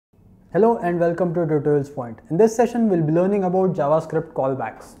Hello and welcome to Tutorials Point. In this session, we'll be learning about JavaScript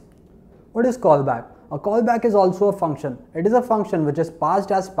callbacks. What is callback? A callback is also a function. It is a function which is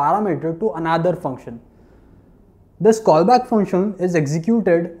passed as parameter to another function. This callback function is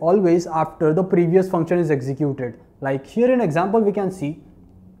executed always after the previous function is executed. Like here in example, we can see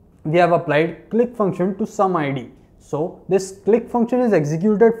we have applied click function to some ID. So this click function is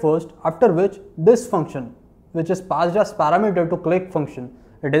executed first, after which this function, which is passed as parameter to click function,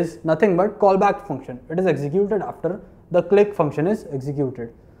 it is nothing but callback function. It is executed after the click function is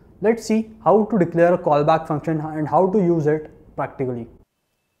executed. Let's see how to declare a callback function and how to use it practically.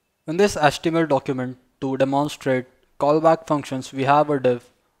 In this HTML document, to demonstrate callback functions, we have a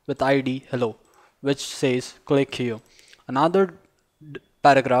div with ID hello, which says click here. Another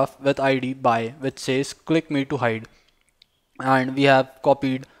paragraph with ID by, which says click me to hide. And we have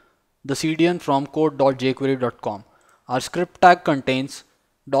copied the CDN from code.jquery.com. Our script tag contains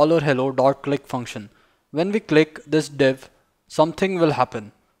 $hello.click function. When we click this div, something will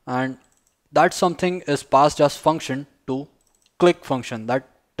happen, and that something is passed as function to click function. That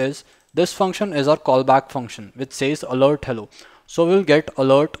is, this function is our callback function which says alert hello. So we'll get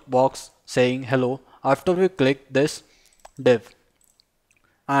alert box saying hello after we click this div.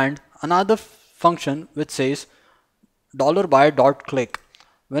 And another function which says $by.click.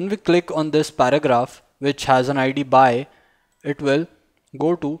 When we click on this paragraph which has an ID by, it will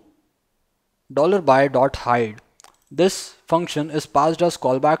go to $by.hide. This function is passed as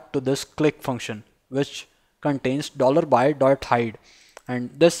callback to this click function which contains $by.hide, and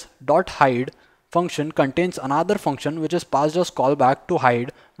this .hide function contains another function which is passed as callback to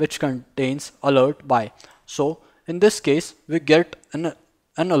hide, which contains alert by. So in this case we get an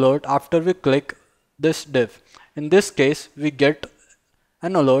alert after we click this div. In this case we get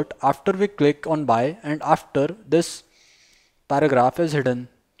an alert after we click on by and after this paragraph is hidden.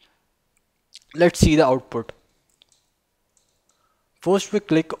 Let's see the output. First we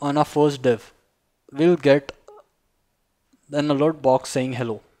click on our first div. We'll get an alert box saying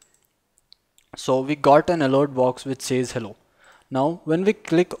hello. So we got an alert box which says hello. Now when we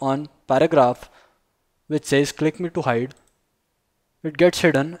click on paragraph which says click me to hide, it gets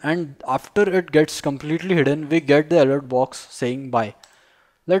hidden, and after it gets completely hidden we get the alert box saying bye.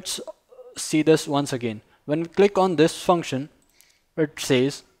 Let's see this once again. When we click on this function, it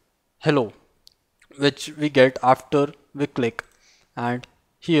says hello, which we get after we click, and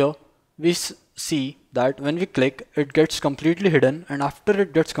here we see that when we click it gets completely hidden, and after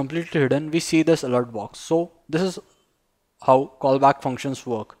it gets completely hidden we see this alert box. So this is how callback functions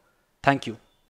work. Thank you.